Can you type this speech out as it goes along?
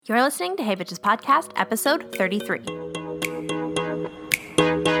You're listening to Hey Bitches Podcast, episode 33.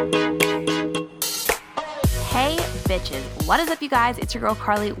 Hey bitches, what is up you guys? It's your girl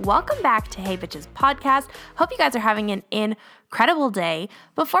Carly. Welcome back to Hey Bitches Podcast. Hope you guys are having an incredible day.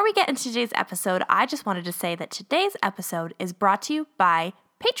 Before we get into today's episode, I just wanted to say that today's episode is brought to you by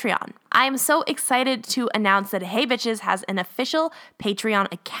Patreon. I am so excited to announce that Hey Bitches has an official Patreon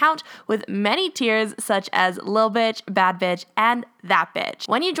account with many tiers such as Lil Bitch, Bad Bitch, and That Bitch.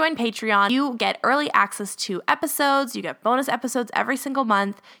 When you join Patreon, you get early access to episodes, you get bonus episodes every single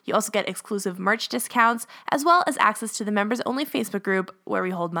month, you also get exclusive merch discounts, as well as access to the members-only Facebook group where we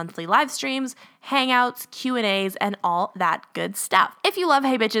hold monthly live streams, hangouts, Q&As, and all that good stuff. If you love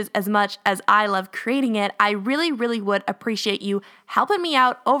Hey Bitches as much as I love creating it, I really would appreciate you helping me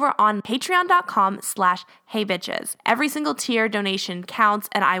out over on patreon.com/heybitches. Every single tier donation counts,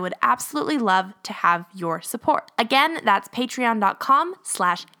 and I would absolutely love to have your support. Again, that's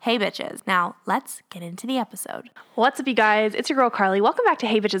patreon.com/heybitches. Now, let's get into the episode. What's up, you guys? It's your girl, Carly. Welcome back to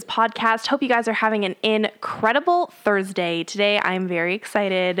Hey Bitches Podcast. Hope you guys are having an incredible Thursday. Today, I'm very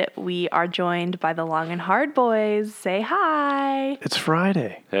excited. We are joined by the Long and Hard Boys. Say hi. It's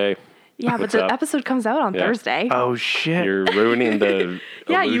Friday. Hey. Yeah, but the episode comes out on Thursday. Oh, shit. You're ruining the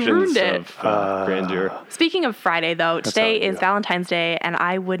Yeah, you ruined it. of grandeur. Speaking of Friday, though, today is Valentine's Day, and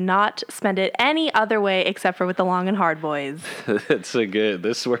I would not spend it any other way except for with the Long and Hard Boys. It's a good.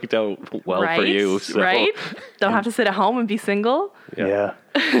 This worked out well right? for you. So. Right? Don't have to sit at home and be single. Yeah.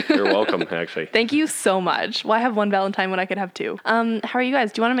 You're welcome, actually. Thank you so much. Why have one Valentine when I could have two? How are you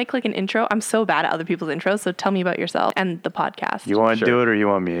guys? Do you want to make like an intro? I'm so bad at other people's intros, so tell me about yourself and the podcast. You want to do it or you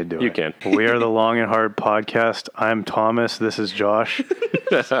want me to do it? You can. We are the Long and Hard Podcast. I'm Thomas. This is Josh.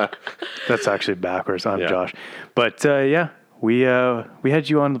 That's actually backwards. I'm Josh. But we had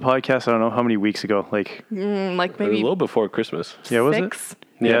you on the podcast, I don't know how many weeks ago. Like like a maybe little before Christmas. Yeah, was 6, it?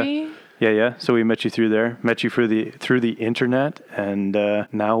 maybe? Yeah. So we met you through there. Met you through the internet, and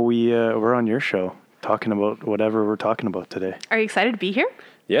now we're on your show talking about whatever we're talking about today. Are you excited to be here?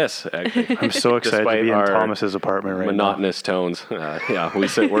 Yes, actually. I'm so excited to Despite be in our Thomas's apartment right monotonous tones. We're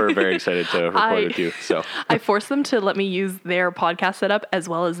very excited to record with you. So I forced them to let me use their podcast setup as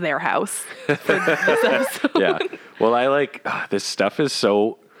well as their house for this episode. yeah. Well, I like this stuff is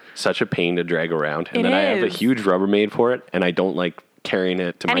such a pain to drag around, and then I have a huge Rubbermaid for it, and I don't like carrying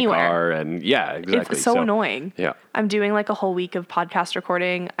it to my car, and exactly. It's so annoying. Yeah. I'm doing like a whole week of podcast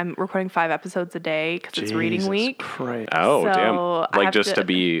recording. I'm recording 5 episodes a day because it's reading week. Christ. Oh, So damn. I Like have to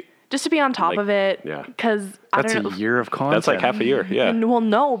be on top of it. Yeah. Because I That's don't know. a year of content. That's like half a year. Yeah. And, well,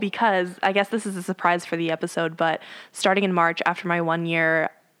 no, because I guess this is a surprise for the episode, but starting in March after my 1 year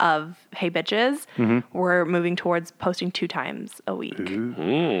of Hey Bitches, we're moving towards posting 2 times a week.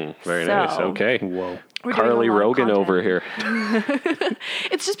 Very So- nice. Okay. Whoa. We're doing Carly a lot of Rogan content. over here.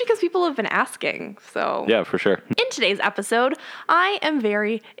 It's just because people have been asking. So Yeah, for sure. in today's episode, I am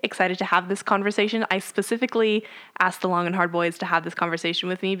very excited to have this conversation. I specifically asked the Long and Hard Boys to have this conversation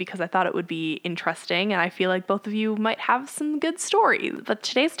with me because I thought it would be interesting, and I feel like both of you might have some good stories. But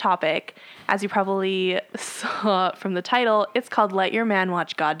today's topic, as you probably saw from the title, it's called Let Your Man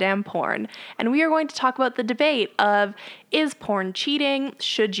Watch Goddamn Porn. And we are going to talk about the debate of, is porn cheating?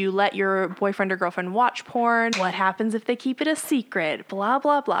 Should you let your boyfriend or girlfriend watch porn? What happens if they keep it a secret? Blah,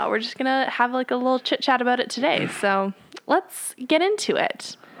 blah, blah. We're just going to have like a little chit chat about it today. So let's get into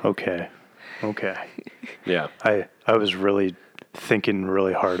it. Okay. Yeah. I was really thinking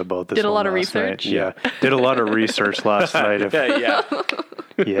really hard about this. Did a one lot of last research? night. Yeah. Did a lot of research last night. Yeah.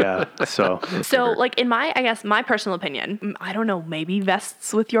 Yeah. So like in my personal opinion, I don't know, maybe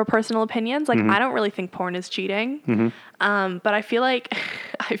vests with your personal opinions. Like I don't really think porn is cheating. But I feel like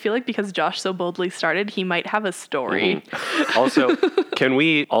because Josh so boldly started, he might have a story. Also, can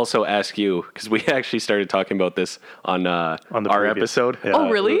we also ask you, because we actually started talking about this on our previous episode. Yeah. Oh,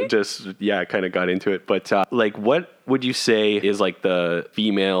 really? Kind of got into it. But like, what would you say is like the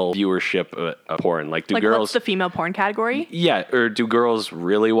female viewership of porn? Like, do Like girls? what's the female porn category? Yeah, or do girls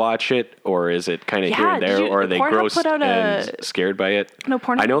really watch it, or is it kind of here and there, or are they Pornhub gross put out and scared by it? No,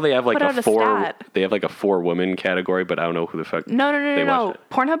 Pornhub I know they have like put out a four. stat. They have like a 4 women category, but I don't know who the fuck. No. they watch it.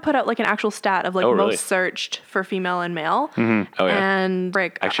 Pornhub put out like an actual stat of like Oh, really? most searched for female and male. Oh yeah. And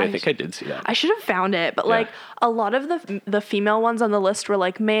frick, Actually, I think I did see that. I should have found it, but like a lot of the female ones on the list were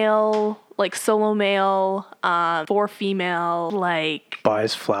like male, like solo male, for female, like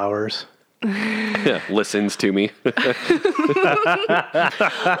buys flowers. Listens to me.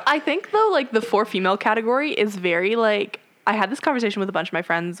 I think though, like the for female category is very like, I had this conversation with a bunch of my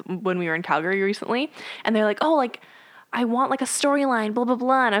friends when we were in Calgary recently, and they're like, oh, like I want like a storyline, blah, blah,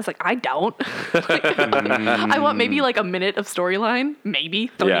 blah. And I was like, I don't. I want maybe like a minute of storyline, maybe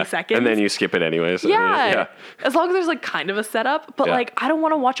 30 seconds. And then you skip it anyways. Yeah. As long as there's like kind of a setup. But like, I don't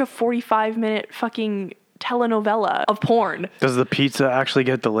want to watch a 45-minute fucking telenovela of porn. Does the pizza actually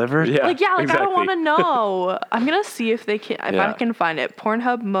get delivered? Yeah, Exactly. I don't want to exactly. know. I'm going to see if I can find it.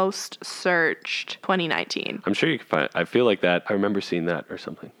 Pornhub most searched 2019. I'm sure you can find it. I feel like that. I remember seeing that or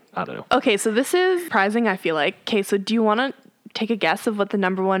something. I don't know. Okay, so this is surprising, I feel like. Okay, so do you want to take a guess of what the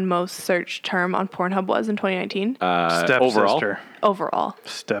number one most searched term on Pornhub was in 2019? Stepsister. Overall.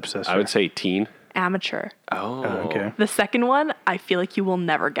 Stepsister. I would say teen. Amateur. Oh, okay. The second one, I feel like you will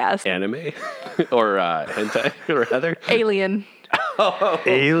never guess. Anime or hentai or rather. Alien.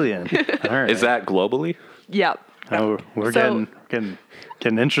 Alien. All right. Is that globally? Yep. Oh, we're So- getting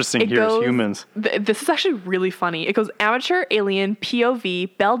interesting here as humans. This is actually really funny. It goes amateur, alien,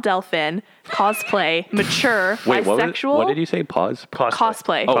 POV, Belle Delphine, cosplay, mature, Wait, bisexual. what did you say? Pause.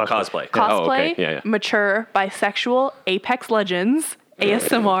 Cosplay. Oh, cosplay. Cosplay, Oh, okay. Yeah. mature, bisexual, Apex Legends,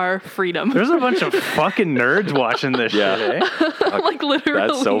 ASMR, freedom. There's a bunch of fucking nerds watching this Yeah. shit, eh? Like literally.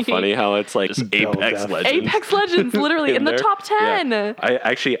 That's so funny how it's like just Bell Apex Def. Legends. Apex Legends, literally in the there. top 10. Yeah.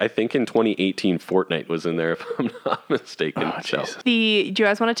 I think in 2018 Fortnite was in there if I'm not mistaken. Oh, So Jesus. Do you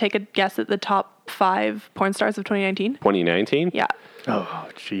guys want to take a guess at the top 5 porn stars of 2019? 2019. Yeah. Oh,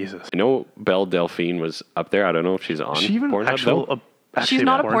 Jesus. I know Belle Delphine was up there. I don't know if she's on Is she even Pornhub actual, though. She's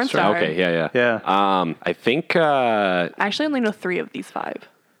not a porn star. Okay, yeah. Yeah. I think I actually only know 3 of these 5.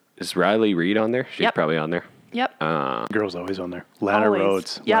 is Riley Reid on there? She's Yep. probably on there. Yep. Girl's always on there. Lana Always.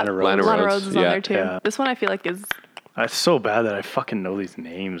 Rhodes. Yeah. Lana Rhodes. Lana Lana Rhodes, Rhodes is on yeah. there too. Yeah. This one I feel like is It's so bad that I fucking know these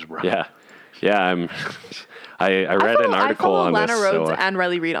names, bro. Yeah. I read an I article follow on Lana this. Rhodes So, and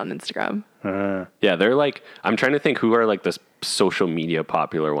Riley Reid on Instagram. yeah, they're like, I'm trying to think who are like the social media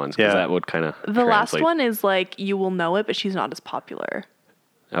popular ones because Yeah. that would kind of The last one is like you will know it, but she's not as popular.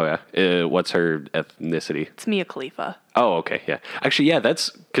 Oh yeah. What's her ethnicity? It's Mia Khalifa, Oh, okay, yeah. Actually, yeah, that's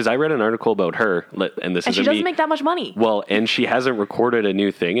because I read an article about her, and this and she isn't doesn't me. make that much money. Well, and she hasn't recorded a new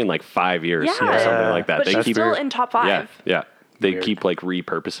thing in like 5 years or Yeah. something like that. But she's still in top 5. Yeah. They keep like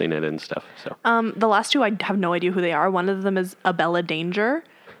repurposing it and stuff. So The last 2 I have no idea who they are. One of them is Abella Danger,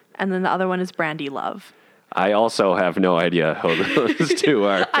 and then the other one is Brandy Love. I also have no idea who those 2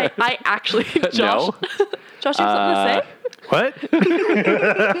 are. I actually, Josh, No? Josh, you have something to say? What?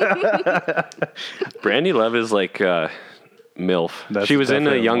 Brandy Love is like MILF. That's She was in a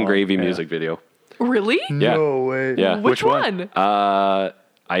definitely Young wrong, Gravy yeah. music video. Really? Yeah. No way. Yeah. Which one?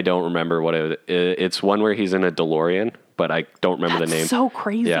 I don't remember what it's one where he's in a DeLorean, but I don't remember That's the name. so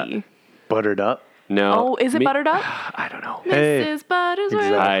crazy. Yeah. Buttered up. No. Oh, is it Buttered Up? I don't know. Hey, Mrs. Buttersworth.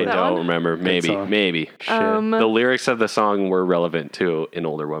 exactly. I That don't one? remember. song. Maybe. Shit. The lyrics of the song were relevant to an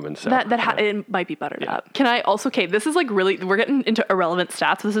older woman. So It might be Buttered Up. Can I also, okay, this is like really, we're getting into irrelevant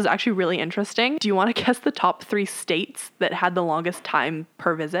stats. This is actually really interesting. Do you want to guess the top 3 states that had the longest time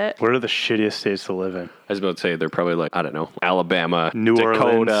per visit? what are the shittiest states to live in? I was about to say they're probably like, I don't know, Alabama, New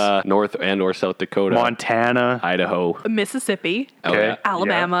Dakota, North and or South Dakota, Montana. Idaho. Mississippi, Oh, Okay. yeah.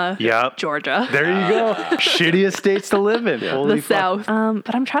 Alabama, Yep. Georgia, There you go. Shittiest states to live in. Holy the fuck. South.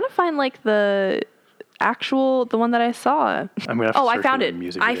 But I'm trying to find like the one that I saw. I'm gonna have to I search found for it. the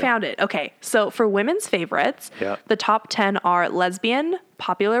music I video. found it. Okay. So for women's favorites, Yeah. the top 10 are lesbian,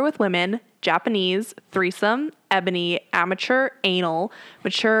 popular with women, Japanese, threesome, ebony, amateur, anal,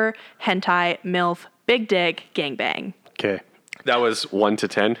 mature, hentai, MILF, big dick, gangbang. Okay. That was 1 to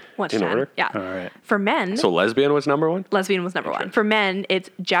 10 1 to in 10. order. Yeah. All right. For men, So lesbian was number 1. lesbian was number 1. For men,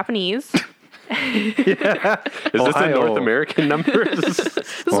 it's Japanese. Is this a Ohio. North American number? This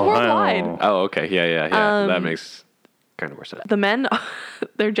is worldwide. Oh, okay. Yeah. That makes kind of more sense. The men,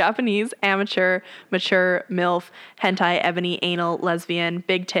 they're Japanese, amateur, mature, MILF, hentai, ebony, anal, lesbian,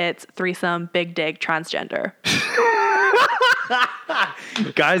 big tits, threesome, big dick, transgender.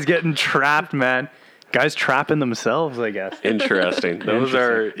 Guys getting trapped, man. Guys trapping themselves, I guess. Interesting. Those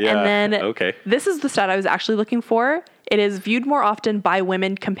are, yeah. And then okay. this is the stat I was actually looking for. It is viewed more often by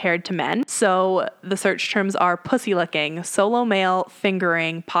women compared to men. So the search terms are pussy licking, solo male,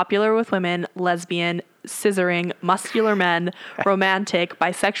 fingering, popular with women, lesbian, scissoring, muscular men, romantic,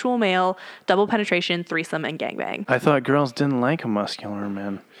 bisexual male, double penetration, threesome, and gangbang. I thought girls didn't like a muscular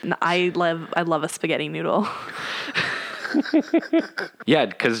man. I love a spaghetti noodle. Yeah,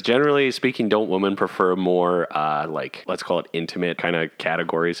 because generally speaking, don't women prefer more, like, let's call it intimate kind of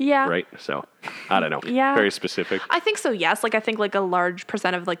categories? Yeah. Right? So, I don't know. Yeah. Very specific. I think so, yes. Like, I think, like, a large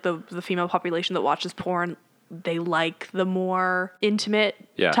percent of, like, the female population that watches porn they like the more intimate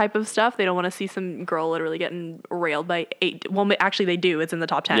type of stuff. They don't want to see some girl literally getting railed by 8. Well, actually they do. It's in the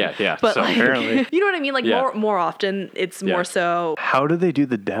top 10. Yeah. But so like, apparently. you know what I mean? Like more often it's more so. How do they do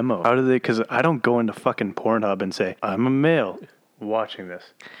the demo? How do they, because I don't go into fucking Pornhub and say, I'm a male watching this.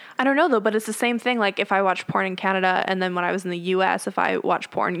 I don't know though, but it's the same thing. Like if I watch porn in Canada and then when I was in the US, if I watch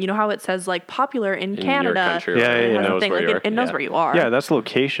porn, you know how it says like popular in Canada. Your country, Yeah, it yeah, knows thing, where like you are. it knows where you are. Yeah, that's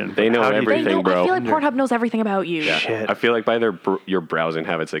location. They know How do you- everything. They know, bro. I feel like Pornhub knows everything about you. Yeah. Shit. I feel like by your browsing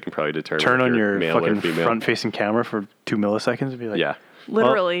habits, they can probably determine Turn if on you're your male or fucking female. front-facing camera for 2 milliseconds and be like, Yeah.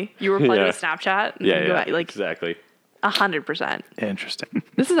 Literally, you reply to Yeah. a Snapchat. And Yeah. go Yeah. out, like Exactly. 100%. interesting.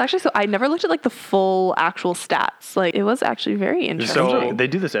 This is actually so. I never looked at like the full actual stats. Like it was actually very interesting. So- They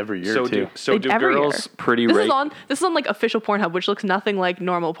do this every year, too. Do Every girls year. pretty This rate? is on like official Pornhub, which looks nothing like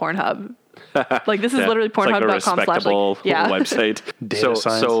normal Pornhub. Like this is Yeah. literally It's like a Pornhub.com respectable / yeah. website. Data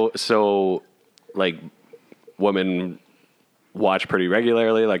science. So like women watch pretty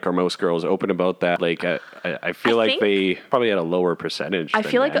regularly. Like are most girls open about that? Like I feel I like think- they probably at a lower percentage. I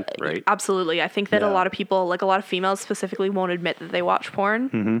than feel like men, right. absolutely. I think that a Yeah. lot of people, like a lot of females specifically, won't admit that they watch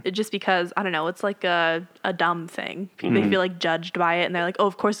porn. It just because I don't know. It's like a dumb thing. They feel like judged by it, and they're like, "Oh,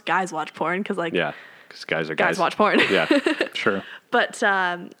 of course, guys watch porn," because like Yeah, because guys are guys watch porn. Yeah, Sure. But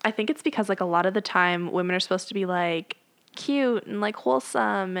I think it's because like a lot of the time women are supposed to be like cute and like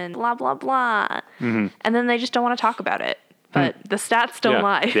wholesome and blah blah blah, and then they just don't want to talk about it. But the stats don't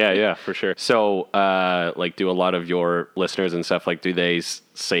lie. Yeah, for sure. So, like, do a lot of your listeners and stuff like, do they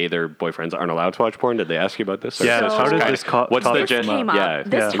say their boyfriends aren't allowed to watch porn? Did they ask you about this? Or Yeah, is how this does kinda- this what's the topic gen- come up? Came up. Yeah,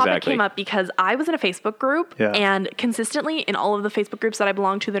 This topic exactly. came up because I was in a Facebook group, Yeah. and consistently in all of the Facebook groups that I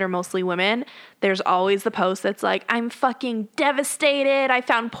belong to that are mostly women, there's always the post that's like, "I'm fucking devastated. I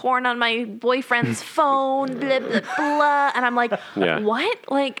found porn on my boyfriend's phone, blah blah blah," and I'm like, Yeah. "What?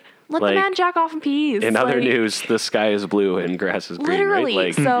 Like, let the Like, man jack off in peace." In other Like, news, the sky is blue and grass is green. literally. Right?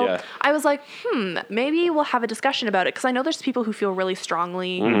 Like, So yeah. I was like, maybe we'll have a discussion about it because I know there's people who feel really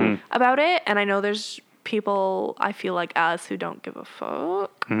strongly about it, and I know there's people I feel like us who don't give a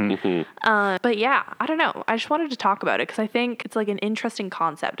fuck. But yeah, I don't know. I just wanted to talk about it because I think it's like an interesting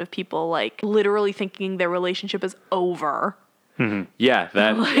concept of people like literally thinking their relationship is over. Yeah,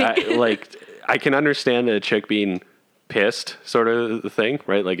 that I can understand a chick being pissed, sort of the thing,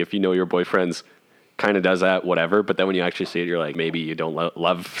 right? Like if you know your boyfriend's kind of does that, whatever. But then when you actually see it, you're like, maybe you don't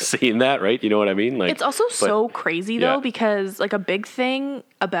love seeing that, right? You know what I mean? Like It's also so crazy though, yeah. because like a big thing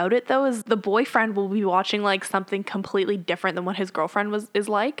about it though is the boyfriend will be watching like something completely different than what his girlfriend is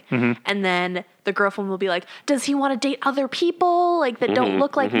like, and then the girlfriend will be like, "Does he want to date other people like that don't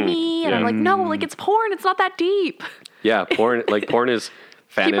look like me?" And I'm like, "No, like it's porn. It's not that deep." yeah, porn is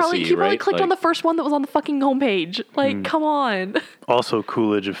fantasy, He probably right? clicked on the first one that was on the fucking homepage. Like, come on. Also,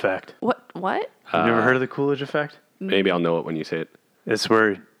 Coolidge effect. What? Have you ever heard of the Coolidge effect? Maybe I'll know it when you say it. It's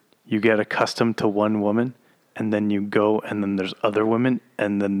where you get accustomed to one woman, and then you go, and then there's other women,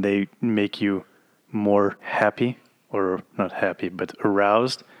 and then they make you more happy, or not happy, but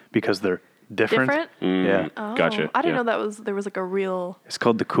aroused because they're different. Yeah. Oh, Gotcha. I didn't Yeah. know there was like a real. It's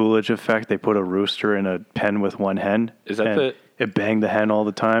called the Coolidge effect. They put a rooster in a pen with one hen. Is that and the- It banged the hen all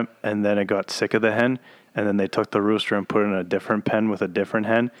the time, and then it got sick of the hen, and then they took the rooster and put it in a different pen with a different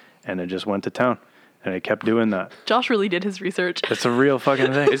hen, and it just went to town. And it kept doing that. Josh really did his research. It's a real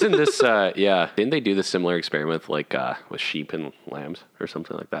fucking thing. Isn't this, didn't they do the similar experiment like with sheep and lambs or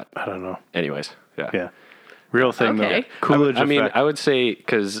something like that? I don't know. Anyways, Yeah. Real thing, Okay. though. Coolidge I mean, effect. I would say,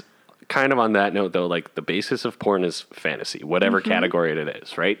 because kind of on that note, though, like the basis of porn is fantasy, whatever category it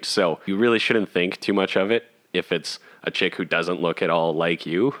is, right? So you really shouldn't think too much of it if it's a chick who doesn't look at all like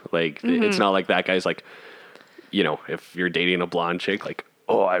you. Like, it's not like that guy's like, you know, if you're dating a blonde chick, like,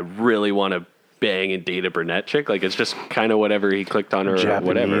 oh, I really want to bang and date a brunette chick. Like, it's just kind of whatever he clicked on or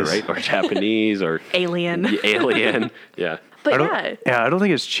whatever, Japanese. right? Or Japanese or Alien. alien. Yeah. But I don't, yeah. yeah, I don't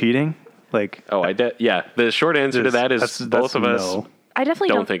think it's cheating. Like, Oh, yeah. The short answer to that is that's both of us. no. I definitely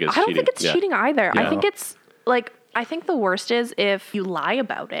Don't think it's I don't cheating. think it's Yeah. cheating either. I Yeah. think it's like I think the worst is if you lie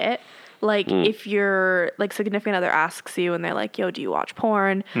about it. Like if your like significant other asks you and they're like, "Yo, do you watch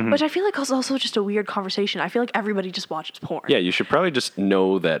porn?" Which I feel like is also just a weird conversation. I feel like everybody just watches porn. Yeah, you should probably just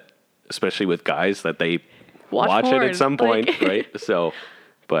know that, especially with guys, that they Watch watch it porn, at some point, like- right? So,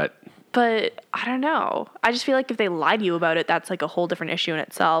 but But I don't know. I just feel like if they lie to you about it, that's like a whole different issue in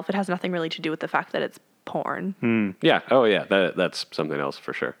itself. It has nothing really to do with the fact that it's porn. yeah, that's something else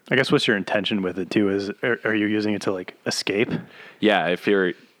for sure. I guess what's your intention with it, too, is are you using it to, like, escape? Yeah, if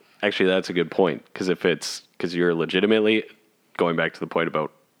you're actually, that's a good point, because if it's because you're legitimately going back to the point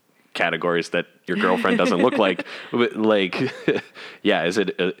about categories that your girlfriend doesn't look like. Yeah, is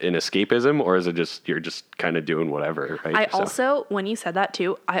it an escapism, or is it just you're just kind of doing whatever? Right? I also, when you said that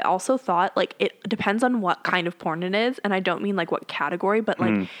too, I also thought like it depends on what kind of porn it is, and I don't mean like what category, but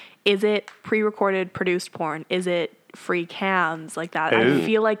like is it pre-recorded, produced porn? Is it free cams like that? Ooh. I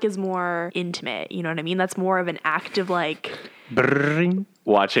feel like is more intimate. You know what I mean? That's more of an act of like. Brrring.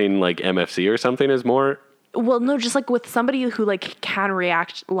 watching like MFC or something is more. Well, no, just like with somebody who like can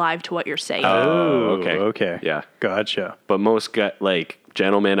react live to what you're saying. Oh, okay. Okay. Yeah. Gotcha. But most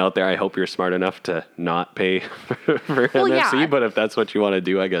gentlemen out there, I hope you're smart enough to not pay for Well, MFC. yeah. But if that's what you want to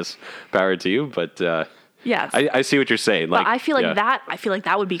do, I guess power to you. But Yes. I see what you're saying. But Like, I feel like yeah. I feel like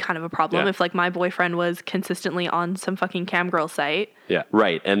that would be kind of a problem Yeah. if like my boyfriend was consistently on some fucking cam girl site. Yeah,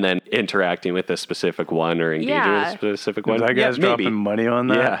 right. And then interacting with a specific one or engaging Yeah. with a specific If one. that guy's yeah, maybe. dropping money on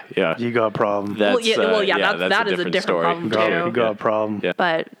that, Yeah, yeah. you got a problem. That's, that is a different story. problem, too. You got a problem. Yeah.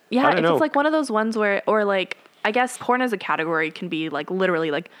 But I yeah, don't it's know. just like one of those ones where, or like, I guess porn as a category can be like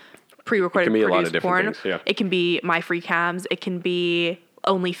literally like pre-recorded, It can be a lot produced of different porn. things, yeah. It can be my free cams. It can be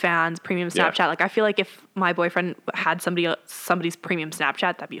OnlyFans, premium Yeah. Snapchat. Like I feel like if my boyfriend had somebody's premium Snapchat,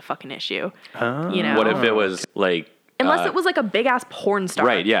 that'd be a fucking issue. You know, What if it was like unless it was like a big ass porn star,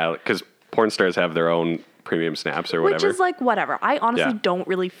 right? Yeah, because porn stars have their own premium snaps or Which whatever. is like whatever. I honestly Yeah. don't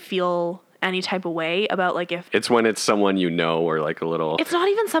really feel any type of way about like if it's when it's someone you know or like a little. it's not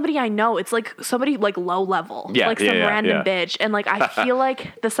even somebody I know. It's like somebody like low level, Yeah, like some yeah, random yeah. bitch. And like I feel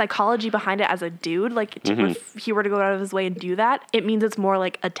like the psychology behind it as a dude, like if he were to go out of his way and do that, it means it's more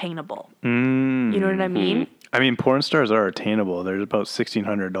like attainable. You know what I mean? I mean, porn stars are attainable. There's about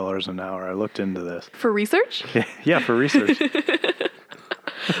 $1,600 an hour. I looked into this. For research, Yeah, for research.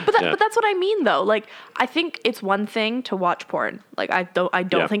 Yeah. but that's what I mean though. Like I think it's one thing to watch porn. Like I don't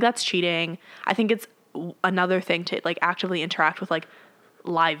Yeah. think that's cheating. I think it's another thing to like actively interact with like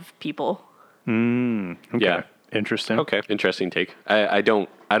live people. Okay. Yeah. Interesting. Okay, interesting take. I don't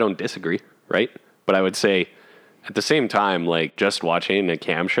disagree, right? But I would say at the same time, like just watching a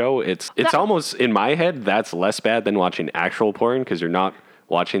cam show, it's almost in my head that's less bad than watching actual porn because you're not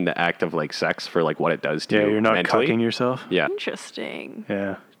watching the act of like sex for like what it does to Yeah, you you're not mentally. cucking yourself. Yeah. Interesting.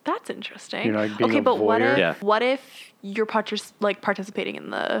 Yeah. That's interesting. You're not being okay, a but what voyeur? if Yeah. what if you're participating in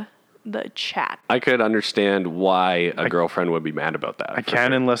the chat? I could understand why a girlfriend would be mad about that. I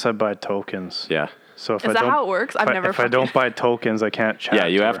can't unless I buy tokens. Yeah. So if Is I that don't, how it works? I've never If I don't buy tokens, I can't chat. Yeah,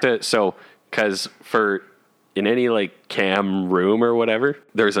 you have her. to. So, because for in any like cam room or whatever,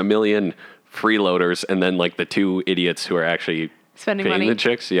 there's a million freeloaders, and then like the two idiots who are actually Spending paying money. the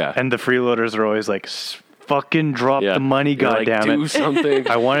chicks. Yeah, And the freeloaders are always like, fucking drop yeah. the money, You're like, goddammit. do something.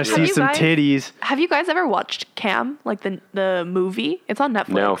 I want to Have see you some guys- titties. Have you guys ever watched Cam, like the movie? It's on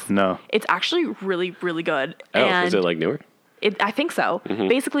Netflix. No. It's actually really, really good. Oh, and is it like newer? I think so. Mm-hmm.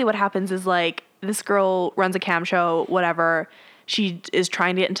 Basically, what happens is like this girl runs a cam show, whatever. She is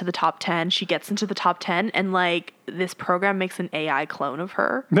trying to get into the top 10. She gets into the top 10, and like this program makes an AI clone of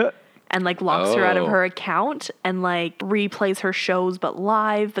her and like locks her out of Oh. her account and like replays her shows but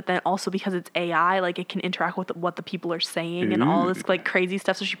live. But then also because it's AI, like it can interact with what the people are saying and all this like crazy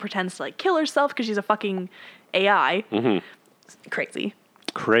stuff. So she pretends to like kill herself because she's a fucking AI. It's crazy.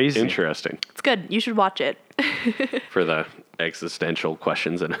 Crazy. Interesting It's good. You should watch it. for the existential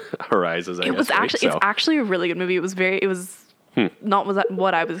questions that arises. I It guess, was right? actually it's actually a really good movie. It was not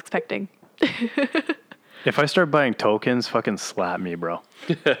what I was expecting. If I start buying tokens, fucking slap me, bro.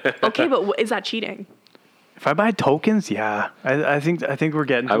 Okay, but is that cheating? If I buy tokens, yeah, I think we're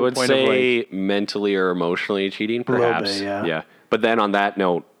getting to I a would point of like, say mentally or emotionally cheating, little perhaps. bit, yeah. But then on that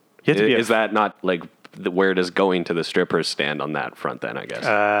note, You have to be is that not like where does going to the strippers stand on that front? Then I guess.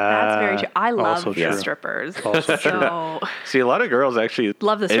 That's very true. I love also the true. strippers. Also so, See, a lot of girls actually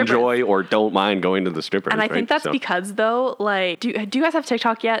Love the strippers. enjoy or don't mind going to the strippers. and I think right? that's So- because though, like, do you guys have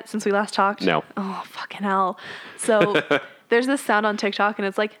TikTok yet since we last talked? No. Oh fucking hell! So there's this sound on TikTok, and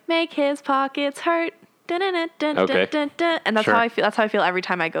it's like, "Make his pockets hurt." Okay. And that's Sure. how I feel. That's how I feel every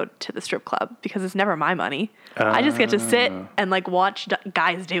time I go to the strip club because it's never my money. I just get to sit and like watch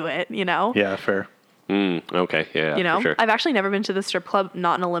guys do it. You know. yeah, fair. Okay, yeah, You know, for sure. I've actually never been to the strip club,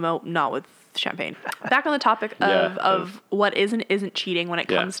 not in a limo, not with champagne. Back on the topic Yeah, of what is and isn't cheating when it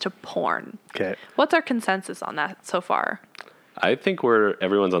Yeah. comes to porn. Okay. What's our consensus on that so far? I think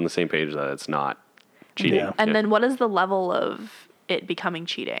everyone's on the same page that it's not cheating. Yeah. And then what is the level of it becoming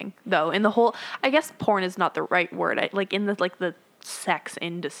cheating though? In the whole, I guess porn is not the right word. Like in the sex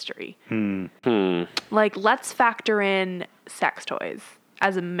industry. Like let's factor in sex toys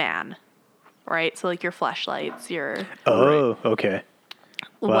as a man, right? So like your fleshlights, your Oh, okay.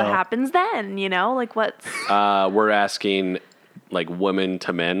 what Wow. happens then? You know, like what's We're asking like women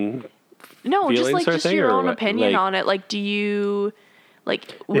to men No, just feelings like sort of just thing, your or own what? opinion Like- on it. Like, do you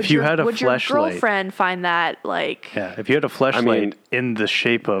like would If you had a would your fleshlight- girlfriend find that like Yeah, if you had a fleshlight mean- in the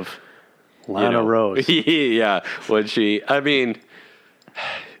shape of you Lana know. Rose, Yeah, would she? I mean,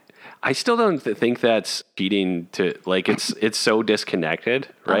 I still don't think that's cheating. To like, it's so disconnected,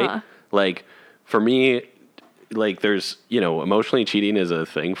 right? Uh-huh. Like for me, like there's emotionally cheating is a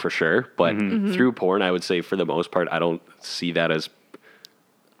thing for sure, but through porn, I would say for the most part, I don't see that as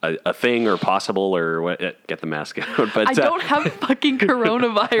a thing or possible or what. Get the mask out, but I don't have fucking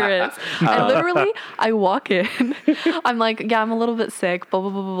coronavirus. I walk in. I'm like, yeah, I'm a little bit sick, blah, blah,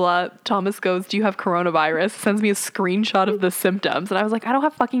 blah, blah, blah. Thomas goes, do you have coronavirus? Sends me a screenshot of the symptoms. And I was like, I don't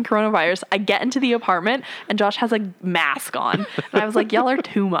have fucking coronavirus. I get into the apartment and Josh has a mask on. And I was like, y'all are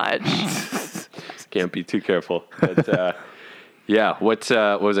too much. Can't be too careful. But yeah, what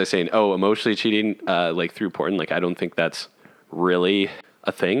was I saying? Oh, emotionally cheating, like through porn. Like I don't think that's really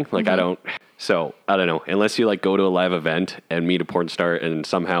a thing. Like I don't know. Unless you like go to a live event and meet a porn star and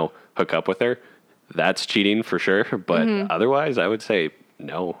somehow hook up with her, that's cheating for sure. But otherwise, I would say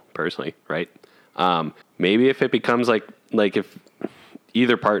no, personally, right? Maybe if it becomes like if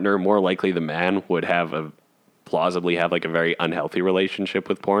either partner, more likely the man, would plausibly have like a very unhealthy relationship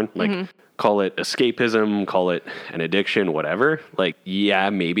with porn, like call it escapism, call it an addiction, whatever. Like,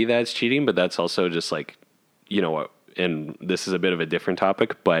 yeah, maybe that's cheating, but that's also just like, and this is a bit of a different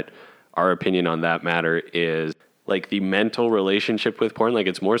topic, but our opinion on that matter is like the mental relationship with porn. Like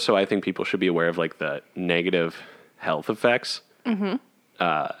it's more so, I think people should be aware of like the negative health effects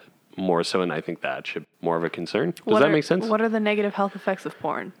more so. And I think that should be more of a concern. Does that make sense? What are the negative health effects of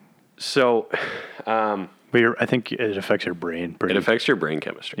porn? So, but I think it affects your brain. it affects your brain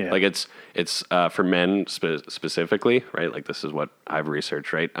chemistry. Yeah. Like it's for men specifically, right? Like this is what I've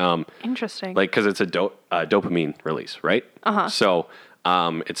researched, right? Interesting. Like because it's a dopamine release, right? So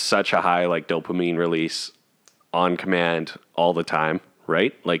it's such a high like dopamine release on command all the time,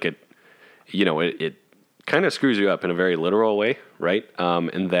 right? Like it kind of screws you up in a very literal way, right?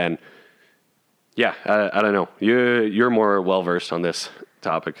 And then yeah, I don't know. You're more well versed on this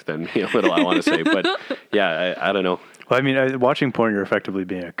topic than me a little, I want to say, but yeah, I don't know. Well, I mean, watching porn, you're effectively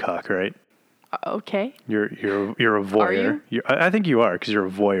being a cuck, right? Okay. You're a voyeur. you? I think you are because you're a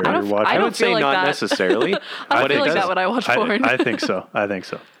voyeur. I don't- You're watching. I I don't would say feel like not that. necessarily. I but don't feel it like does- that when I watch porn. I think so. I think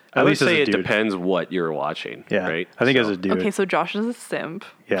so. I At would least as say a it dude. depends what you're watching. Yeah, Right. I think So- as a dude. Okay, so Josh is a simp.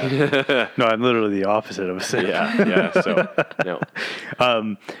 Yeah. No, I'm literally the opposite of a simp. Yeah. So no.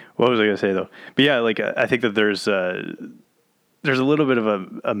 What was I going to say though? But yeah, like I think that there's a little bit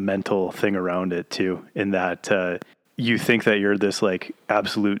of a mental thing around it too, in that you think that you're this like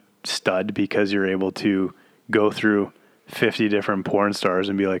absolute stud because you're able to go through 50 different porn stars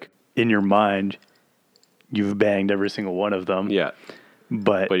and be like, in your mind, you've banged every single one of them. Yeah.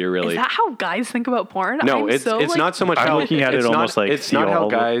 But But you're really Is that how guys think about porn? no. I'm It's so, it's like, not so much I'm how looking at it it's not- almost like it's not how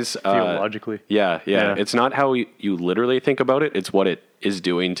guys theologically. Yeah. Yeah. It's not how you literally think about it. It's what it is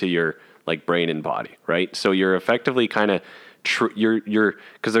doing to your like brain and body, right? So you're effectively kind of you're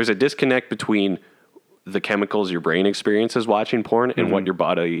because there's a disconnect between the chemicals your brain experiences watching porn and what your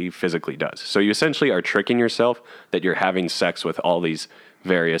body physically does. So you essentially are tricking yourself that you're having sex with all these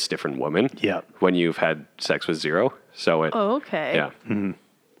various different women. Yeah. When you've had sex with zero. So it. Oh, okay. Yeah.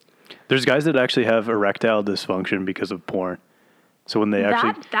 There's guys that actually have erectile dysfunction because of porn. So when they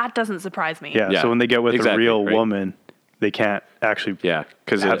actually, That doesn't surprise me. yeah, Yeah, so when they get with exactly, a real right. woman, they can't actually, Yeah.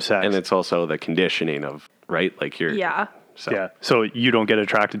 Because have sex. and it's also the conditioning of right, like you're. Yeah. So. yeah. So you don't get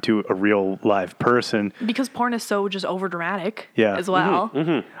attracted to a real live person. Because porn is so just over dramatic Yeah. as well.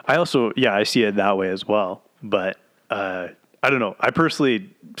 I also, yeah, I see it that way as well. But I don't know. I personally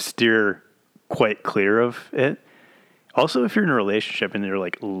steer quite clear of it. Also, if you're in a relationship and you're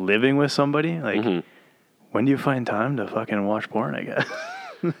like living with somebody, like when do you find time to fucking watch porn, I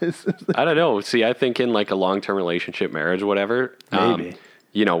guess? I don't know. See, I think in like a long-term relationship, marriage, whatever. Maybe.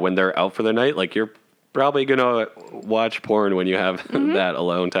 When they're out for the night, like you're probably gonna watch porn when you have that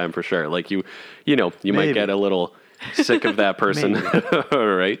alone time for sure. Like you might Maybe. get a little sick of that person,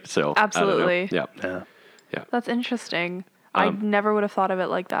 right? So I don't know. Absolutely. Yeah, Yeah. That's interesting. I never would have thought of it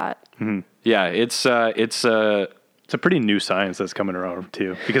like that. yeah. It's It's a pretty new science that's coming around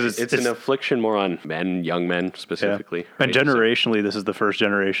too, because it's an affliction more on men, young men specifically. And right? So- generationally, this is the first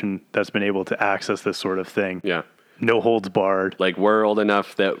generation that's been able to access this sort of thing. yeah. No holds barred. Like we're old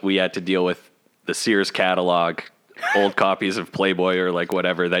enough that we had to deal with the Sears catalog, old copies of Playboy or like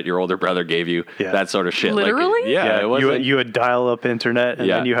whatever that your older brother gave you, Yeah. that sort of shit. Literally? Like, yeah, it you, wasn't, you had dial-up internet, and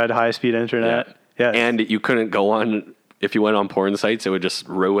Yeah. then you had high-speed internet. Yeah. and you couldn't go on. If you went on porn sites, it would just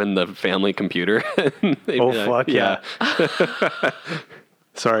ruin the family computer. They'd be Oh, like, fuck yeah.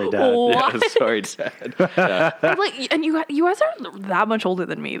 Sorry, Dad. What? Yeah, sorry, Dad. Yeah. I'm like, and you guys aren't that much older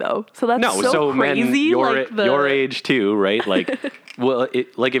than me though, so that's No, so crazy. men like your age too, right? Like, well,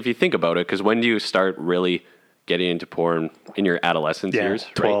 like if you think about it, because when do you start really getting into porn in your adolescence Yeah, years?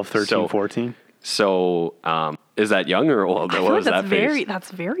 12, right? 13, 14. So, is that young or old? I What feel was like that phase?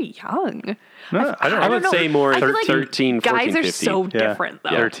 that's very young. No, I don't I know. would say more I feel like 13, 14, guys are 15. so Yeah. different though,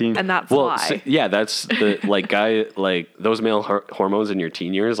 13. and that's Well, why. that's the like those male hormones in your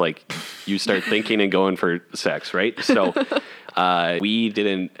teen years, like you start thinking and going for sex, right? So we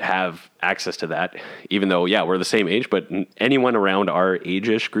didn't have access to that, even though we're the same age, but anyone around our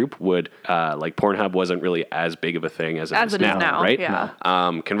age-ish group would like Pornhub wasn't really as big of a thing as it is now, right? yeah.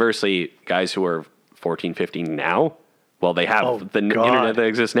 Conversely, guys who are 14, 15 now, well, they have the God. internet that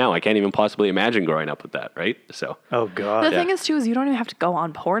exists now. I can't even possibly imagine growing up with that, right? So. Oh, God. The thing is too is you don't even have to go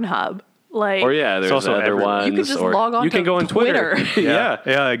on Pornhub. Like, Or there's also other everywhere. ones. You can just or log on you can to go on Twitter. Twitter.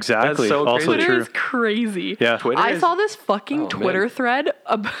 Yeah, exactly. That's so Also crazy. Twitter true. is crazy. Yeah. Twitter I is- saw this fucking Oh, Twitter man. thread.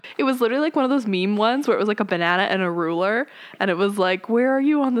 It was literally like one of those meme ones where it was like a banana and a ruler, and it was like, "Where are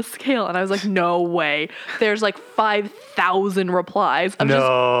you on the scale?" And I was like, "No way." There's like 5,000 replies of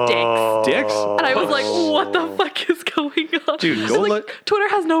No. just dicks. Dicks? And I was like, "What the fuck is going on?" Dude, I go was like, look- Twitter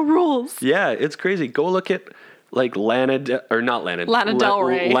has no rules. Yeah, it's crazy. Go look at like Lana Del Rey,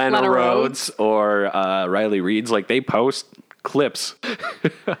 Lana Lana Rhoades. Rhoades, or Riley Reid's. Like they post clips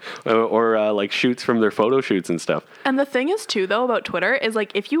or like shoots from their photo shoots and stuff. And the thing is too though about Twitter is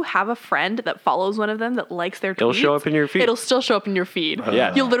like if you have a friend that follows one of them that likes their tweets, It'll show up in your feed. It'll still show up in your feed.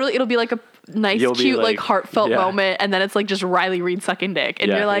 Yeah. It'll be like a nice, You'll be cute, like, heartfelt yeah. moment, and then it's like just Riley Reid sucking dick, and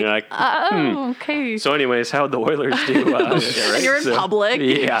Yeah, you're like, and you're like, oh, okay. So, anyways, how'd the Oilers do? And you're in public.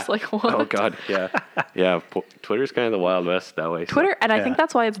 You're Yeah. just like, what? Oh God. Yeah. Yeah. Twitter's kind of the Wild West that way. so. Twitter, and I Yeah. think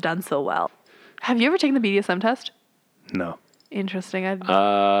that's why it's done so well. Have you ever taken the BDSM test? No. Interesting.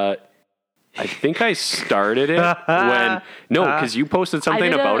 I think I started it when because you posted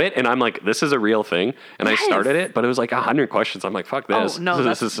something did about a- it, and I'm like, this is a real thing, and I Yes. started it, but it was like 100 questions. I'm like, fuck this. Oh no,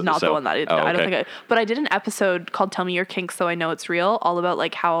 This that's is- not so- the one that I, Oh, I don't okay. think But I did an episode called "Tell Me Your Kinks," so I know it's real. All about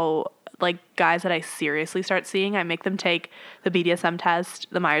like how like guys that I seriously start seeing, I make them take the BDSM test,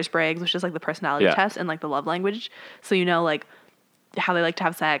 the Myers-Briggs, which is like the personality Yeah. test, and like the love language. So you know like how they like to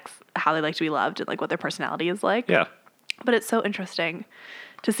have sex, how they like to be loved, and like what their personality is like. Yeah. But it's so interesting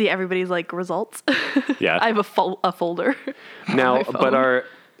to see everybody's like results. Yeah. I have a folder. on Now, my but phone. our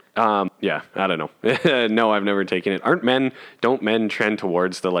I don't know. No, I've never taken it. Don't men trend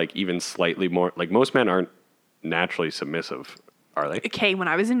towards the like even slightly more, like most men aren't naturally submissive, are they? Okay, when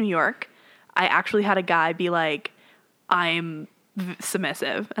I was in New York, I actually had a guy be like, I'm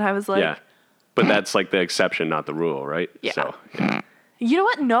submissive. And I was like, Yeah. But that's like the exception, not the rule, right? Yeah. So, you know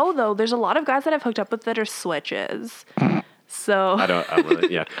what? No, though. There's a lot of guys that I've hooked up with that are switches. So I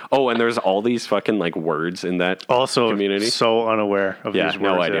really, yeah. Oh, and there's all these fucking like words in that Also, community. so unaware of Yeah, these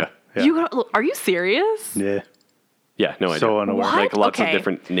words. no idea. Yeah. are you serious? Yeah. Yeah, no idea. So unaware. What? Like lots Okay. of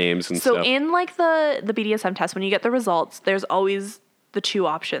different names and So stuff. in like the BDSM test, when you get the results, there's always the two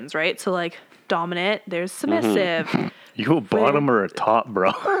options, right? So like dominant, there's submissive. Mm-hmm. You a bottom or a top,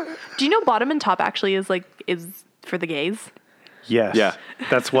 bro? Do you know bottom and top actually is for the gays? Yes. Yeah.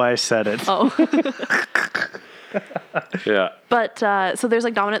 That's why I said it. Oh. Yeah. But so there's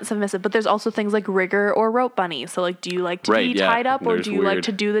like dominant and submissive, but there's also things like rigger or rope bunny. So like, do you like to Right, be yeah. tied up or There's do you like weird.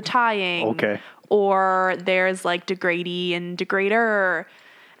 to do the tying? Okay. Or there's like degradee and degrader.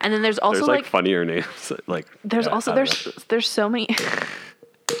 And then there's also There's like funnier names. Like there's yeah, also I don't know. there's so many.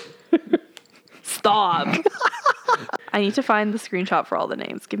 Stop. I need to find the screenshot for all the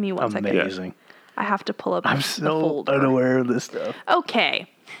names. Give me 1 second. Amazing. I have to pull up I'm the so folder. unaware of this stuff. Okay.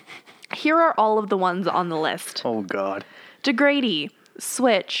 Here are all of the ones on the list. Oh, God. Degradee,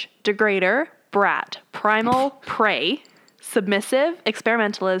 switch, degrader, brat, primal, prey, submissive,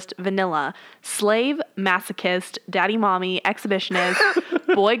 experimentalist, vanilla, slave, masochist, daddy mommy,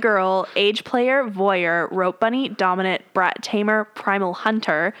 exhibitionist, boy girl, age player, voyeur, rope bunny, dominant, brat tamer, primal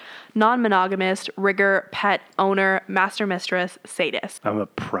hunter, non-monogamist, rigger, pet owner, master mistress, sadist. I'm a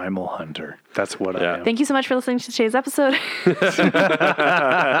primal hunter. That's what Yeah. I am. Thank you so much for listening to today's episode.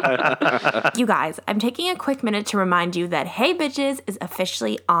 You guys, I'm taking a quick minute to remind you that Hey Bitches is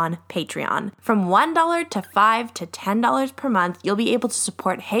officially on Patreon. From $1 to $5 to $10 per month, you'll be able to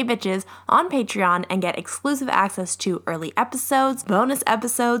support Hey Bitches on Patreon and get exclusive access to early episodes, bonus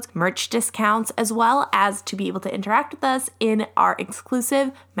episodes, merch discounts, as well as to be able to interact with us in our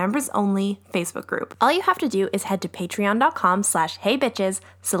exclusive members-only Facebook group. All you have to do is head to patreon.com/heybitches,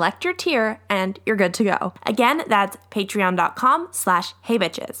 select your tier, and you're good to go. Again, that's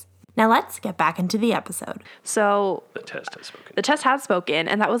patreon.com/heybitches. Now let's get back into the episode. So The test has spoken. the test had spoken,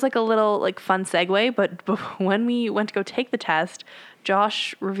 and that was like a little like fun segue. But when we went to go take the test,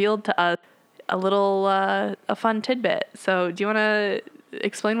 Josh revealed to us a little a fun tidbit. So do you want to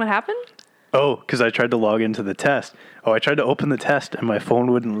explain what happened? Oh, because I tried to log into the test. Oh, I tried to open the test and my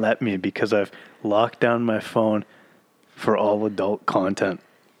phone wouldn't let me because I've locked down my phone for all adult content.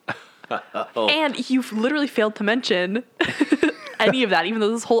 And you've literally failed to mention any of that, even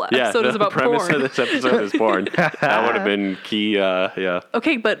though this whole episode is about the premise porn. of this episode is porn. That would have been key. Yeah.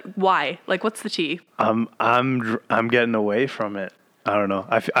 Okay, but why? Like, what's the tea? I'm getting away from it. I don't know.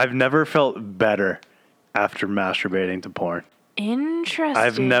 I've never felt better after masturbating to porn. Interesting.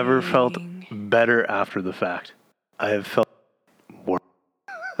 I've never felt better after the fact. I have felt worse.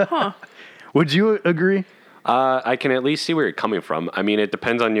 Huh. Would you agree? I can at least see where you're coming from. I mean, it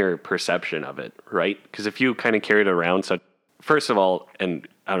depends on your perception of it, right? Because if you kind of carry it around, so first of all, and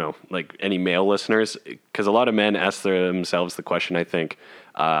I don't know, like any male listeners, because a lot of men ask themselves the question, I think,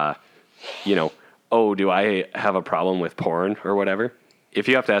 oh, do I have a problem with porn or whatever? If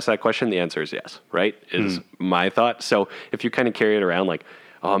you have to ask that question, the answer is yes, right? Is my thought. So if you kind of carry it around like,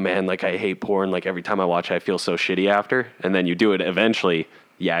 oh man, like I hate porn, like every time I watch it, I feel so shitty after, and then you do it eventually,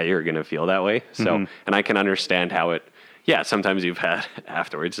 yeah, you're going to feel that way. So, and I can understand how sometimes you've had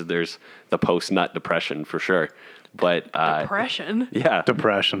afterwards, there's the post-nut depression for sure. But, Depression? Yeah.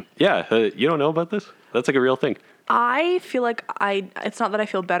 Depression. Yeah. You don't know about this? That's like a real thing. I feel like it's not that I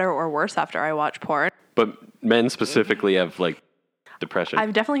feel better or worse after I watch porn. But men specifically have like depression.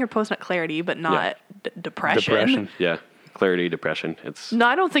 I've definitely heard post-nut clarity, but not depression. Depression. Yeah. Clarity, depression. No,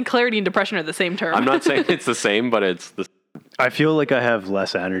 I don't think clarity and depression are the same term. I'm not saying it's the same, but it's the I feel like I have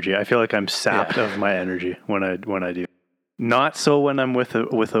less energy. I feel like I'm sapped of my energy when I do. Not so when I'm with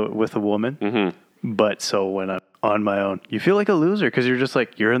a woman, but so when I'm on my own. You feel like a loser because you're just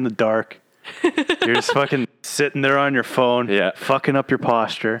like you're in the dark. You're just fucking sitting there on your phone, fucking up your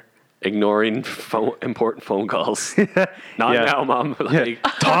posture, ignoring important phone calls. Not now, Mom. Like,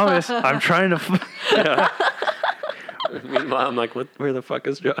 Thomas, I'm trying to. Meanwhile, I'm like, where the fuck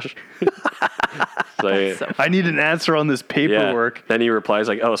is Josh? So, I need an answer on this paperwork. Yeah. Then he replies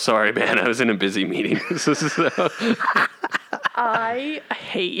like, oh, sorry, man. I was in a busy meeting. I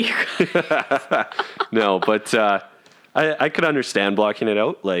hate you. No, but I could understand blocking it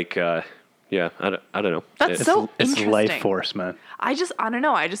out. Like, I don't know. That's so interesting. It's life force, man. I don't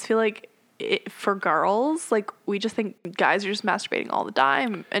know. I just feel like for girls, like we just think guys are just masturbating all the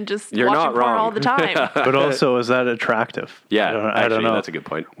time and just You're watching not porn wrong. all the time. But also, is that attractive? Yeah, I don't know. That's a good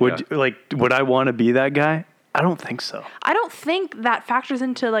point. Would I want to be that guy? I don't think so. I don't think that factors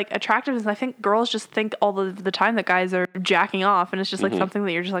into like attractiveness. I think girls just think all the time that guys are jacking off, and it's just like something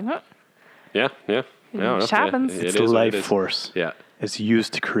that you're just like, huh. Yeah. It just happens. It's the life force. Yeah. It's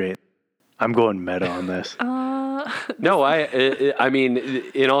used to create. I'm going meta on this. No, I mean,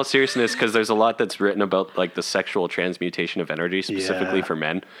 in all seriousness, because there's a lot that's written about like the sexual transmutation of energy specifically for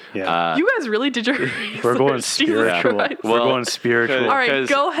men. Yeah. You guys really did your research. We're going spiritual. Christ. We're going spiritual. All right,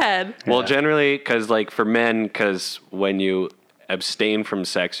 go ahead. Well, generally, because like for men, because when you abstain from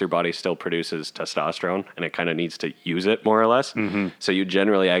sex, your body still produces testosterone, and it kind of needs to use it more or less. So you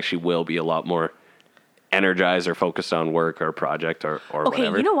generally actually will be a lot more energized or focused on work or a project or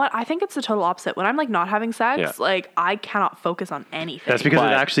whatever. You know what? I think it's the total opposite. When I'm like not having sex, like I cannot focus on anything. That's because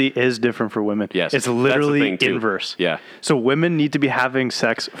it actually is different for women. Yes, it's literally inverse. Yeah. So women need to be having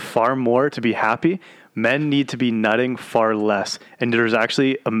sex far more to be happy. Men need to be nutting far less. And there's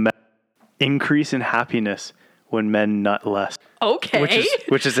actually a increase in happiness when men nut less. Okay.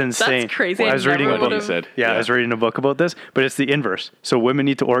 Which is insane. That's crazy. I was reading a book. Yeah, I was reading a book about this, but it's the inverse. So women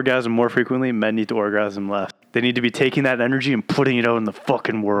need to orgasm more frequently, men need to orgasm less. They need to be taking that energy and putting it out in the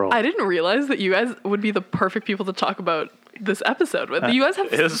fucking world. I didn't realize that you guys would be the perfect people to talk about this episode with. You guys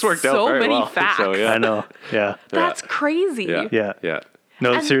have so many facts. So, yeah. I know. Yeah. That's crazy. Yeah.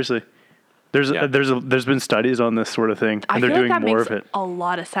 No, seriously. There's been studies on this sort of thing, and they're doing more of it. A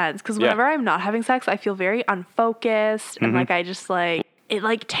lot of sense because whenever I'm not having sex, I feel very unfocused and like I just like it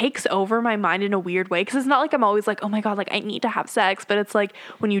like takes over my mind in a weird way because it's not like I'm always like, oh my god, like I need to have sex, but it's like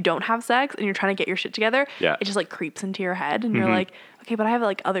when you don't have sex and you're trying to get your shit together, it just like creeps into your head and you're like, okay, but I have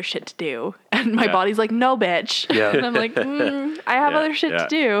like other shit to do, and my body's like, no, bitch, and I'm like, I have other shit to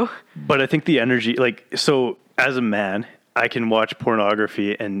do. But I think the energy, like, so as a man, I can watch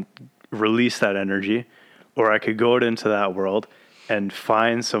pornography and release that energy, or I could go out into that world and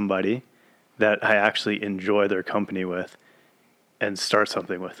find somebody that I actually enjoy their company with and start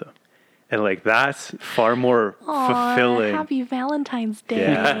something with them. And like that's far more fulfilling. Happy Valentine's Day.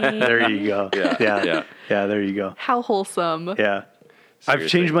 Yeah, there you go. Yeah, there you go. How wholesome. Yeah. I've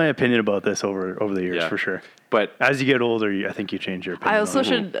changed my opinion about this over the years for sure. But as you get older, I think you change your opinion. I also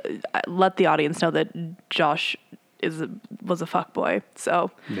should let the audience know that Josh was a fuckboy.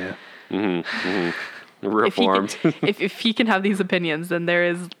 So yeah. Reformed. If he can have these opinions, then there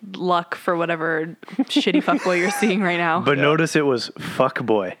is luck for whatever shitty fuckboy you're seeing right now. But notice it was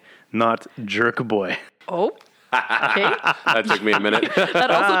fuckboy, not jerk boy. Oh. Okay. That took me a minute.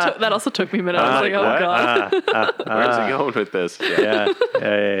 That also took me a minute. I was like, oh god. Where's he going with this?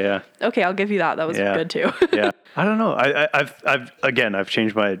 Yeah. Okay, I'll give you that. That was good too. Yeah. I don't know. I've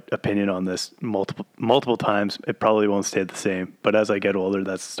changed my opinion on this multiple times. It probably won't stay the same, but as I get older,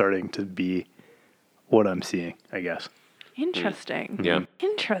 that's starting to be what I'm seeing, I guess. Interesting. Yeah.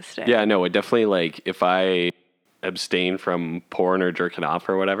 Interesting. Yeah, no, it definitely, like, if I abstain from porn or jerking off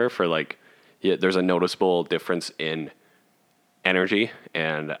or whatever for, like, there's a noticeable difference in energy.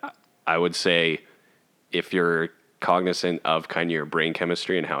 And I would say if you're cognizant of kind of your brain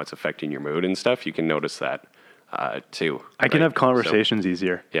chemistry and how it's affecting your mood and stuff, you can notice that too. I can have conversations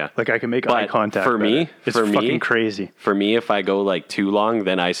easier. Yeah. Like I can make eye contact. For me, it's fucking crazy. For me, if I go like too long,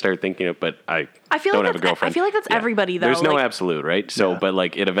 then I start thinking of, but I don't have a girlfriend. I feel like that's everybody though. There's no absolute, right? So, but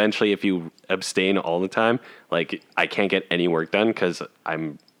like it eventually, if you abstain all the time, like I can't get any work done because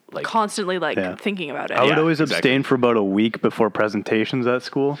I'm like constantly thinking about it. I would always abstain for about a week before presentations at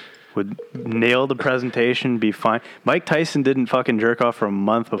school. Would nail the presentation, be fine. Mike Tyson didn't fucking jerk off for a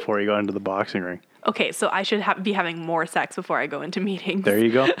month before he got into the boxing ring. Okay, so I should be having more sex before I go into meetings. There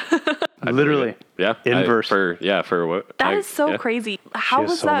you go. Literally. Yeah. Inverse. For what? That is so crazy. How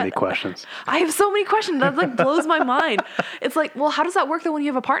was so that? many questions. I have so many questions. That like blows my mind. It's like, well, how does that work though when you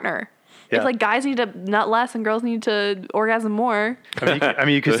have a partner? Yeah. If like guys need to nut less and girls need to orgasm more. I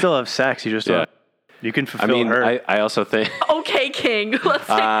mean, you can still have sex. You just don't. You can fulfill her. I also think. Okay, King.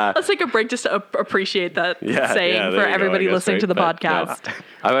 Let's take a break just to appreciate that saying for everybody listening to the podcast. No.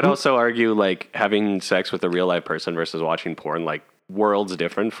 I would also argue like having sex with a real life person versus watching porn, like worlds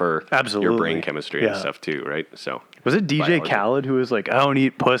different for your brain chemistry and stuff too, right? So was it DJ Khaled who was like, "I don't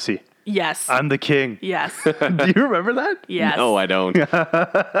eat pussy. Yes. I'm the king." Yes. Do you remember that? Yes. No, I don't.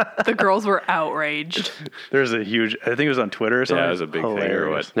 The girls were outraged. There's a huge, I think it was on Twitter or something. Yeah, it was a big thing or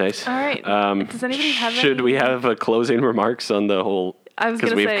what. Nice. All right. Does anybody have Should we have a closing remarks on the whole? I was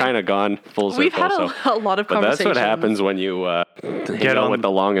going to say. Because we've kind of gone full circle. We've had a lot of conversations. But that's what happens when you get on with the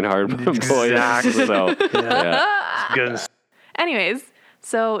long and hard boys. So, Anyways,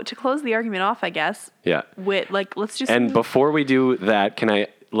 so to close the argument off, I guess. Yeah. Let's just. And before we do that, can I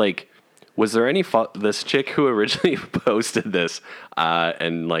was there any this chick who originally posted this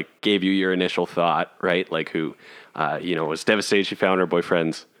and like gave you your initial thought, right? Like who, was devastated she found her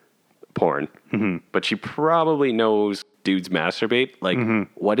boyfriend's porn, but she probably knows dudes masturbate. Like,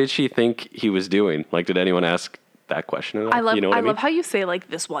 what did she think he was doing? Like, did anyone ask that question at all? I love, you know what I mean? love how you say like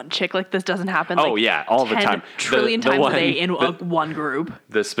this one chick, like this doesn't happen. Oh yeah, all the time, trillion times a day in one group.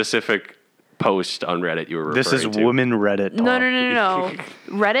 The specific post on Reddit you were referring to. This is women Reddit talk. No.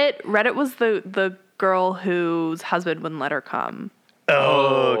 Reddit was the girl whose husband wouldn't let her come.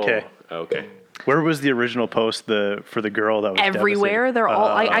 Oh, okay. Okay. Where was the original post for the girl that was everywhere? devastated? They're all.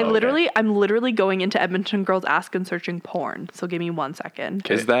 I'm literally going into Edmonton Girls Ask and searching porn. So give me 1 second.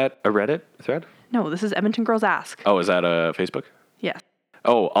 Is that a Reddit thread? No, this is Edmonton Girls Ask. Oh, is that a Facebook? Yes.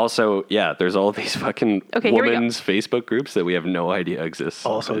 Oh, also, yeah, there's all these fucking Okay, women's Facebook groups that we have no idea exist.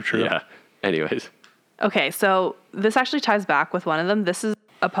 Also true. Yeah. Anyways. Okay, so this actually ties back with one of them. This is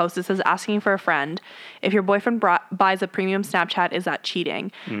a post that says, asking for a friend. If your boyfriend buys a premium Snapchat, is that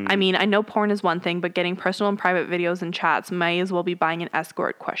cheating? I mean, I know porn is one thing, but getting personal and private videos and chats may as well be buying an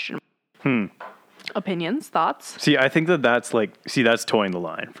escort question. Opinions, thoughts? See, I think that's that's towing the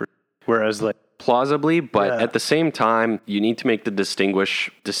line. Whereas like, Plausibly, but at the same time, you need to make the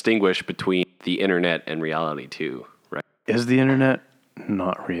distinguish between the internet and reality too, right? Is the internet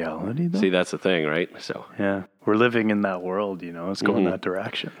not reality though? See, that's the thing, right? So yeah, we're living in that world, it's going that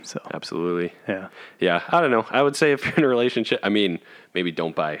direction. So absolutely, yeah. I don't know. I would say if you're in a relationship, I mean, maybe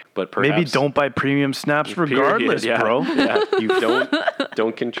don't buy, but perhaps maybe don't buy premium snaps regardless, bro. Yeah, you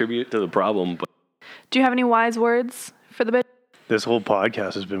don't contribute to the problem. But do you have any wise words for the bit? This whole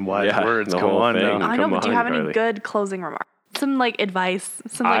podcast has been wise words. The Come whole on thing. now. I know, but do you have any Carly. good closing remarks? Some advice.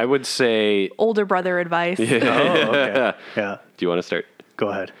 Some I would say older brother advice. Oh, okay. Yeah. Do you want to start? Go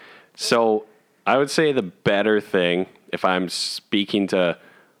ahead. So I would say the better thing, if I'm speaking to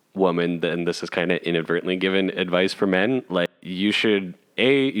women, then this is kind of inadvertently given advice for men. Like you should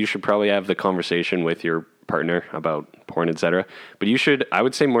probably have the conversation with your partner about porn, etc. But I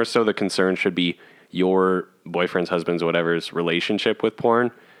would say more so the concern should be your boyfriend's, husband's, whatever's relationship with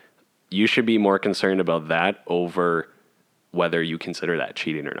porn. You should be more concerned about that over whether you consider that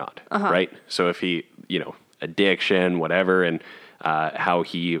cheating or not, right? So if he, addiction, whatever, and how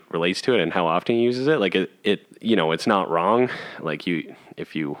he relates to it and how often he uses it, like it it's not wrong. Like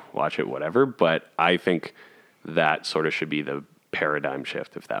if you watch it, whatever. But I think that sort of should be the paradigm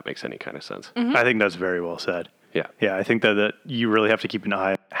shift, if that makes any kind of sense. I think that's very well said. Yeah. Yeah, I think that you really have to keep an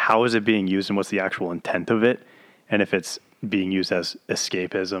eye on how is it being used and what's the actual intent of it. And if it's being used as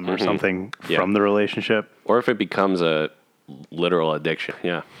escapism or something from the relationship. Or if it becomes a literal addiction.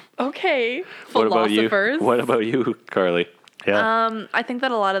 Yeah. Okay. What about you? Philosophers. What about you, Carly? Yeah. I think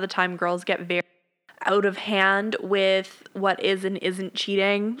that a lot of the time girls get very out of hand with what is and isn't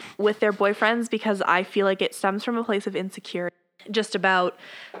cheating with their boyfriends, because I feel like it stems from a place of insecurity just about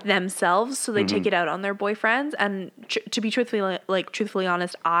themselves, so they take it out on their boyfriends. And to be truthfully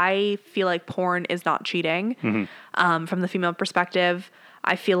honest, I feel like porn is not cheating. From the female perspective,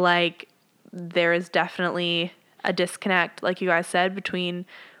 I feel like there is definitely a disconnect, like you guys said, between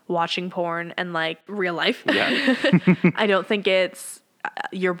watching porn and like real life. Yeah. I don't think it's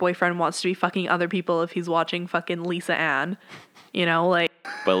your boyfriend wants to be fucking other people if he's watching fucking Lisa Ann,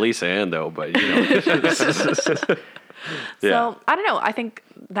 But Lisa Ann though, but So I don't know. I think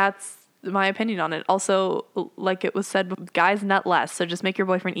that's my opinion on it. Also, like it was said, guys nut less. So just make your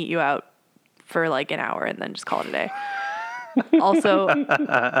boyfriend eat you out for like an hour and then just call it a day. Also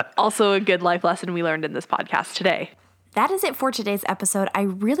a good life lesson we learned in this podcast today. That is it for today's episode. I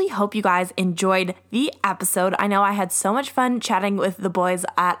really hope you guys enjoyed the episode. I know I had so much fun chatting with the boys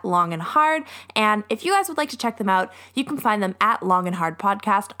at Long and Hard. And if you guys would like to check them out, you can find them at Long and Hard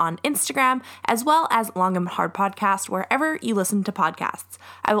Podcast on Instagram, as well as Long and Hard Podcast wherever you listen to podcasts.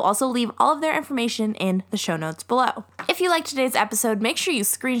 I will also leave all of their information in the show notes below. If you liked today's episode, make sure you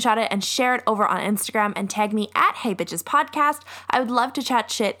screenshot it and share it over on Instagram and tag me at Hey Bitches Podcast. I would love to chat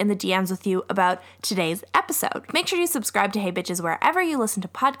shit in the DMs with you about today's episode. Make sure you subscribe to Hey Bitches wherever you listen to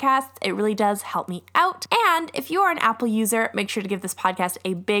podcasts. It really does help me out. And if you are an Apple user, make sure to give this podcast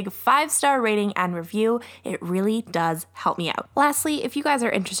a big 5-star rating and review. It really does help me out. Lastly, if you guys are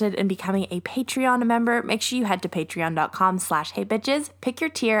interested in becoming a Patreon member, make sure you head to patreon.com/heybitches, pick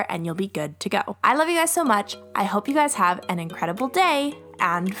your tier, and you'll be good to go. I love you guys so much. I hope you guys have an incredible day.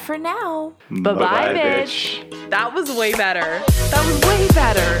 And for now, Bye-bye, Bye-bye, bitch. That was way better.